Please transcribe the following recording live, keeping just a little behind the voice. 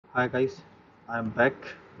Hi guys, I am back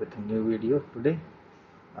with a new video today.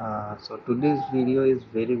 So today's video is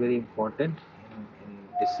very important in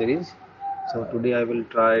this series. So today I will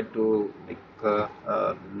try to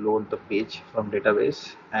load the page from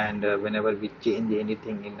database, and whenever we change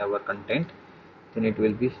anything in our content, then it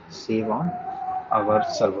will be saved on our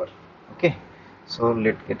server. Okay, so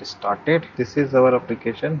let's get started. This is our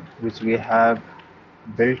application which we have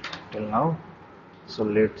built till now. So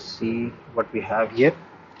let's see what we have here.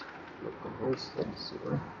 Localhost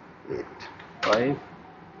 085.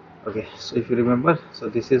 Okay, so if you remember, so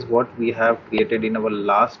this is what we have created in our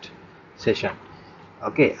last session.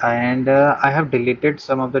 Okay, and I have deleted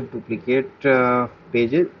some of the duplicate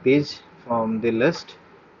page from the list.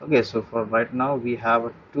 Okay, so for right now we have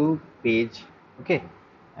a two page. Okay,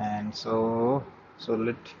 and so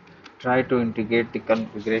let's try to integrate the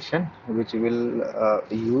configuration which will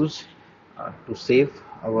use to save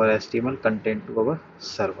our HTML content to our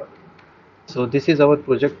server. So this is our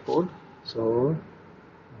project code. So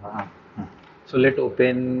uh, hmm. so let's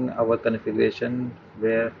open our configuration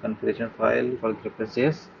where configuration file for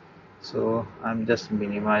GrapesJS. So I'm just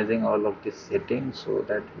minimizing all of this setting so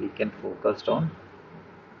that we can focus on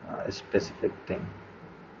a specific thing.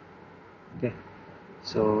 Okay,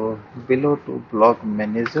 so below to block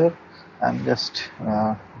manager, I'm just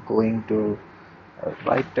going to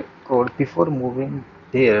write the code. Before moving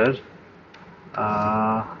there,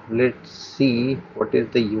 let's see what is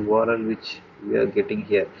the URL which we are getting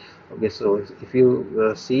here. Okay, so if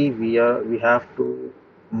you see, we have to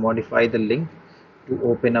modify the link to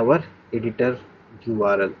open our editor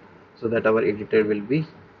URL, so that our editor will be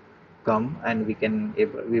come and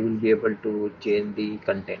we will be able to change the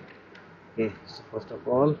content. Okay, so first of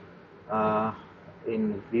all, uh,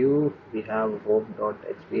 in view we have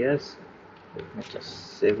home.xps. Let me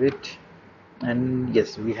just save it, and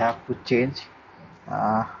yes, we have to change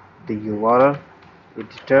uh, the URL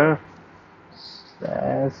editor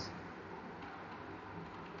says,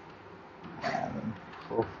 and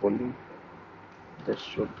hopefully this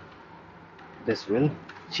this will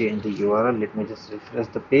change the URL. Let me just refresh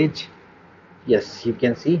the page. Yes, you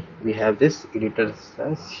can see we have this editor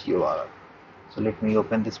says URL. So let me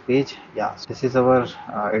open this page. Yeah, so this is our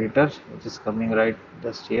editor which is coming right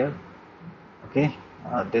just here. Okay,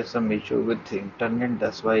 there's some issue with the internet,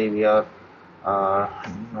 that's why we are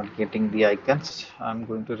not getting the icons. I'm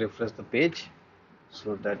going to refresh the page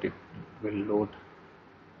so that it will load.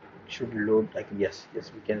 It should load. Like, yes,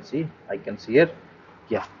 we can see icons here.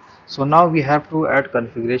 Yeah, so now we have to add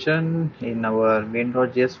configuration in our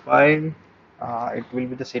main.js file. It will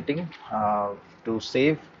be the setting to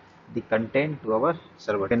save the content to our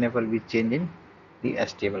server whenever we change in the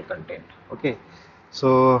HTML content. Okay,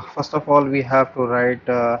 so first of all we have to write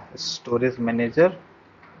a storage manager,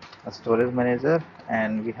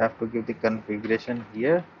 and we have to give the configuration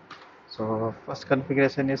here. So first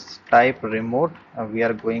configuration is type remote. We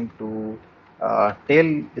are going to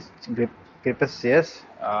tell this GrapesJS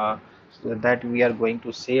so that we are going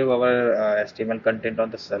to save our HTML content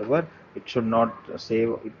on the server. It should not save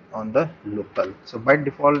it on the local. So by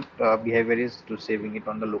default behavior is to saving it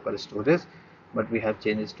on the local storage, but we have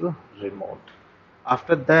changed to remote.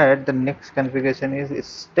 After that, the next configuration is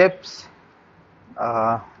steps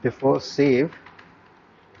before save.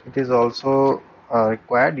 It is also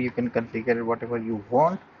required. You can configure whatever you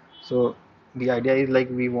want. So the idea is like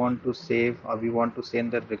we want to save, or we want to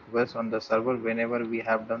send the request on the server whenever we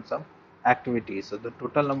have done some activities. So the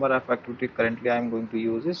total number of activity currently I am going to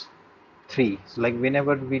use is 3. So like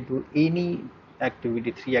whenever we do any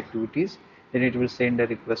activity, 3 activities, then it will send a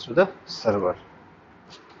request to the server.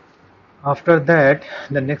 After that,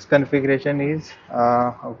 the next configuration is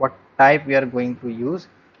what type we are going to use.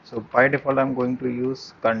 So by default I'm going to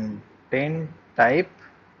use content type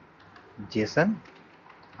JSON.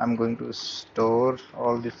 I'm going to store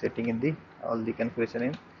all the setting in the all the configuration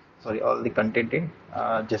in all the content in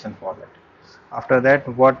JSON format. After that,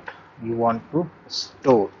 what you want to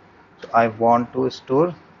store? So I want to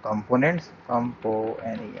store components,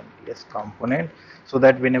 component, so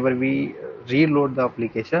that whenever we reload the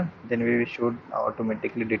application, then we should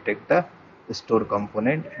automatically detect the store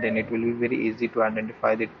component. Then it will be very easy to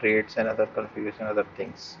identify the traits and other configuration, other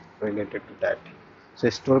things related to that. So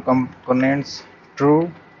store components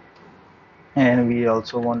true, and we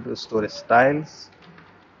also want to store styles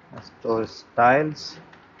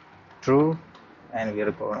true, and we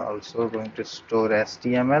are also going to store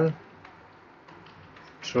HTML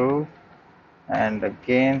true, and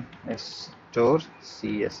again store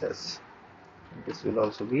CSS. This will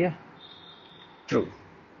also be a true.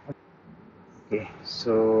 Okay,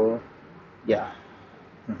 so yeah.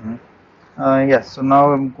 Yes, so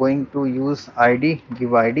now I'm going to use ID,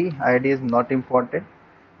 give ID. ID is not important.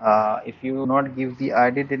 If you not give the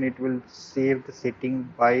ID, then it will save the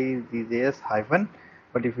setting by the hyphen.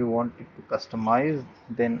 But if you want it to customize,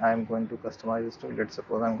 then I'm going to customize this to, let's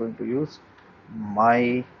suppose I'm going to use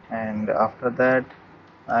my, and after that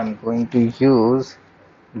I'm going to use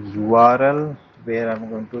URL where I'm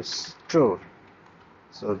going to store.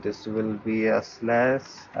 So this will be a slash.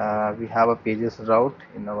 We have a pages route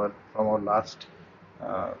in our from our last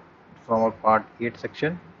uh, from our part 8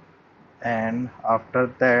 section, and after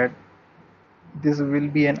that this will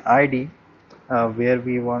be an ID where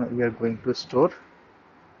we are going to store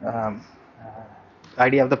um,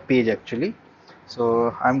 ID of the page actually.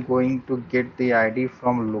 So I'm going to get the ID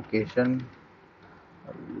from location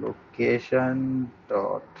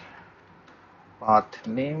dot path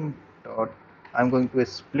name dot, I'm going to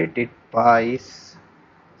split it by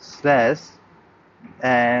slash,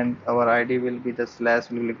 and our ID will be the slash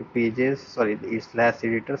will be like pages, sorry, the slash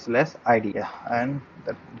editor slash ID. Yeah, and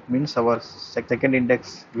that means our second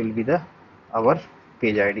index will be the our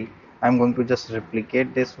page ID. I'm going to just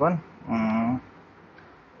replicate this one,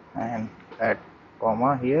 and add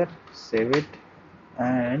comma here, save it,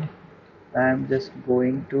 and I'm just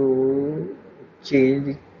going to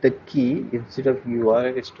change the key. Instead of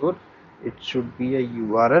URL store, it should be a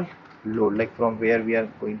URL load, like from where we are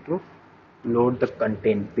going to load the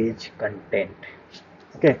content, page content.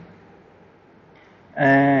 Okay,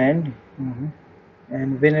 and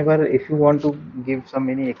and whenever if you want to give some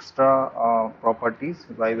any extra properties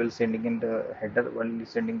while sending in the header, while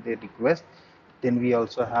sending the request, then we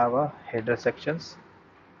also have a header sections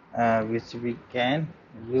which we can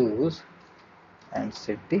use and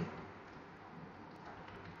set the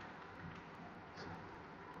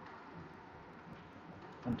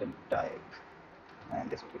content type, and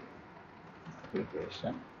this will be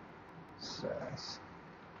application says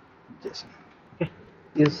JSON. Okay,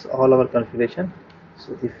 is all our configuration.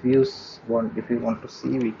 So if you want to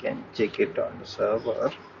see, we can check it on the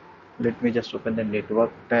server. Let me just open the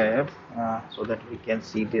network tab so that we can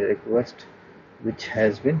see the request which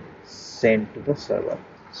has been sent to the server.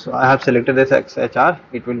 So I have selected this XHR.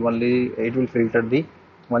 It will filter the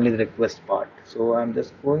only the request part. So I'm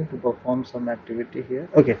just going to perform some activity here.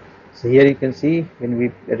 Okay, so here you can see when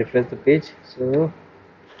we refresh the page. So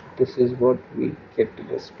this is what we get the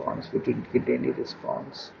response. We didn't get any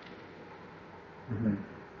response.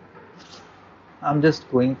 I'm just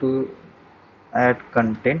going to add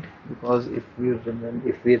content, because if we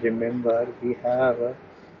remember, we have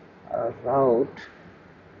a route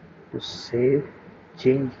to save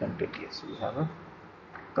change content. Yes, we have a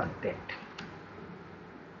content.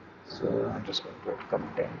 So I'm just going to add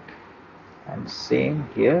content, and same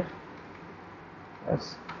here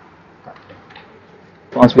as content.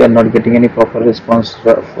 Once we are not getting any proper response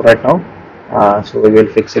right now, so we will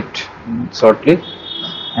fix it shortly.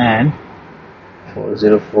 And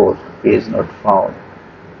 404 is not found.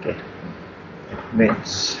 Okay, it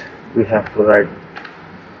means we have to write.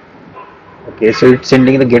 Okay, so it's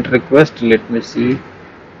sending the get request. Let me see.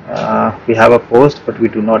 We have a post, but we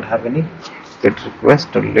do not have any get request.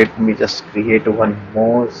 So let me just create one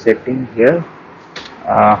more setting here,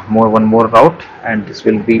 one more route, and this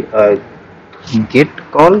will be a get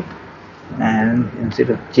call. And instead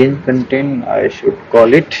of change content, I should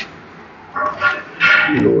call it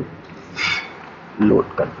load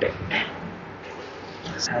content.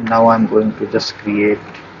 And now I'm going to just create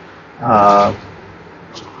uh,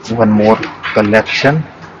 one more collection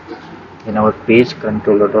in our page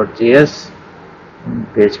controller.js,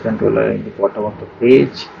 page controller in the bottom of the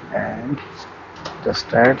page, and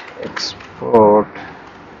just add export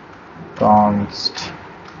const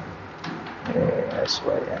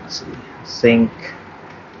sync sync,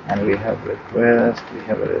 and we have request, we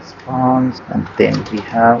have a response, and then we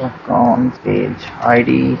have a const page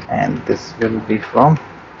id, and this will be from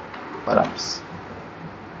params.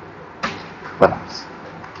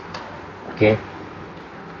 Okay,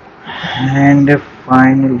 and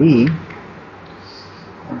finally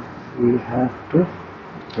we have to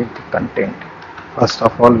get the content. First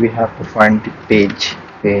of all, we have to find the page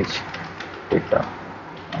data,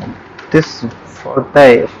 and this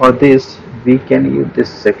for this we can use this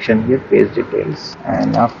section here, page details,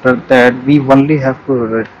 and after that we only have to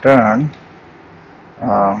return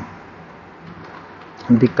uh,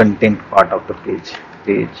 the content part of the page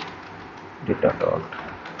data dot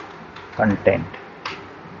content.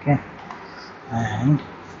 Okay, and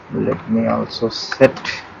let me also set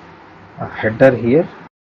a header here.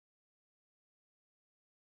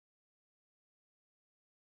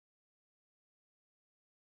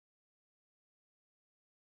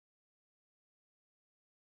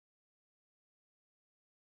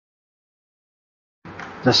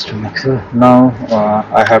 just to make sure. Now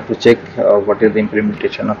I have to check what is the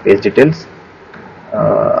implementation of page details.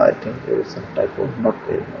 I think there is some typo, not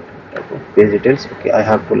page, not typo, page details. Okay, I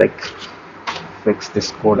have to like fix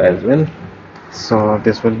this code as well. So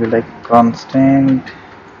this will be like constant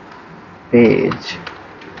page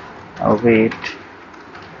await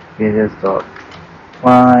pages dot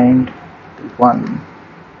find one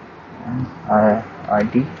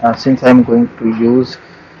id. Since I'm going to use,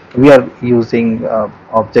 we are using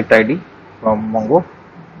object id from Mongo,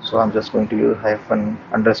 so I'm just going to use hyphen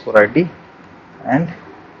underscore id and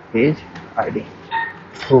page id.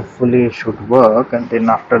 Hopefully it should work, and then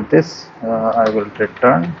after this I will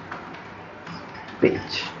return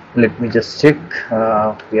page. Let me just check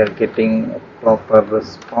we are getting a proper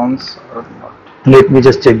response or not. Let me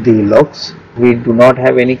just check the logs. We do not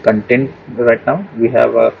have any content right now. We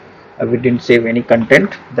didn't save any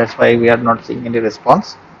content, that's why we are not seeing any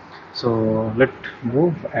response. So let's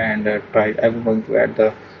move and try. I'm going to add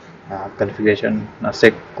the configuration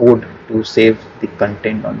set code to save the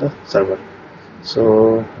content on the server.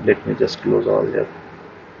 So let me just close all the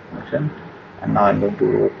function, and now I'm going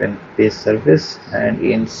to open page service, and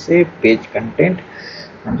in save page content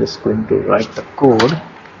I'm just going to write the code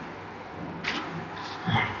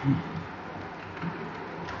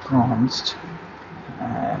const,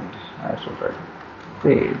 and I should write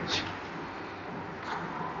page,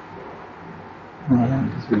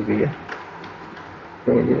 and this will be a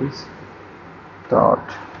pages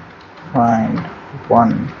dot find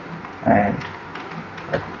one and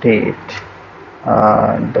a date.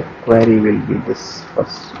 The query will be this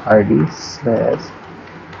first id slash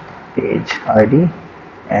page id,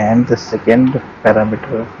 and the second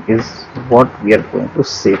parameter is what we are going to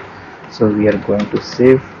save. So we are going to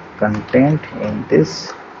save content in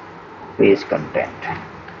this page content.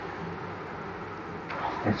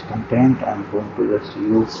 I'm going to just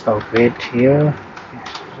use await here,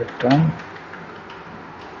 return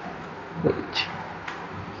page.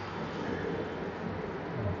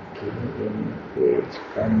 Okay, in page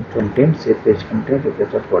content, save page content,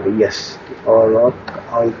 replace the body. Yes, all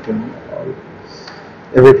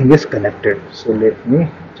everything is connected. So let me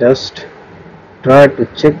just try to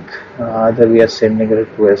check whether we are sending a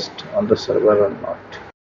request on the server or not.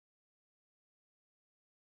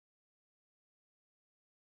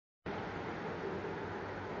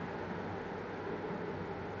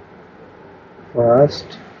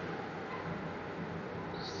 First,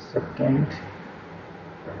 second,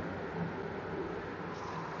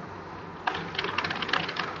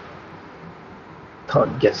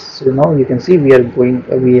 third. Yes, so now you can see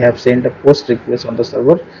we have sent a post request on the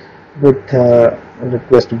server with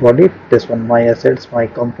request body, this one, my assets, my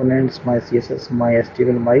components, my css, my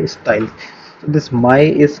html, my style. So this my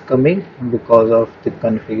is coming because of the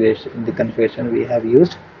configuration we have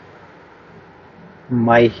used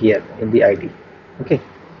my here in the id. Okay,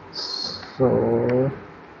 so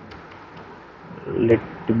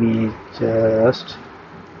let me just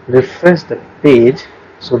refresh the page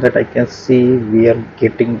so that I can see we are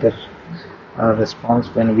getting the response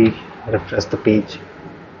when we refresh the page,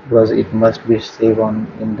 because it must be saved on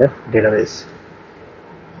in the database.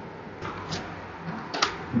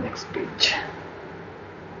 Next page,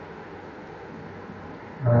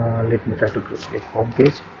 let me try to create home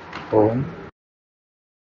page. Home,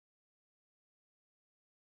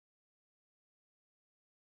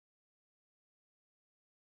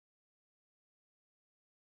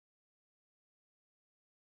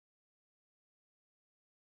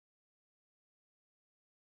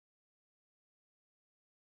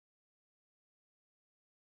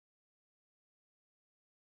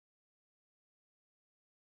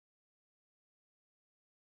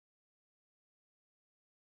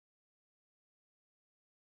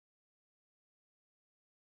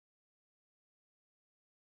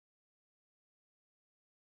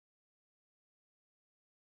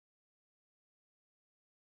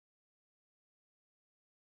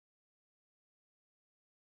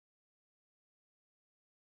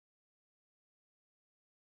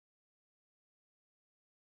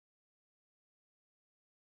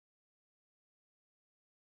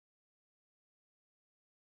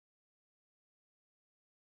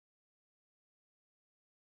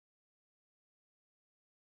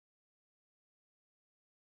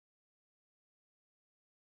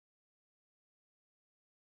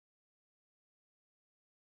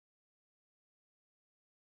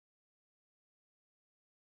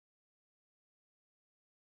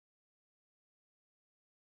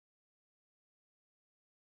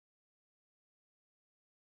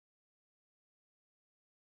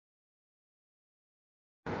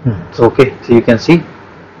 so okay, so you can see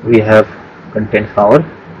we have content from our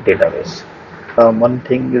database. One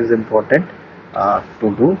thing is important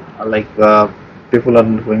to do, people are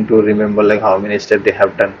not going to remember like how many steps they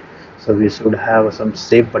have done, so we should have some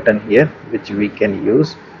save button here which we can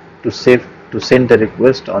use to save to send the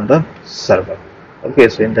request on the server. Okay,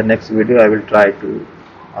 so in the next video I will try to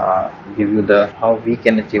give you the how we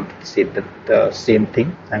can achieve the same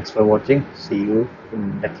thing. Thanks for watching. See you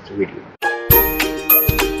in next video.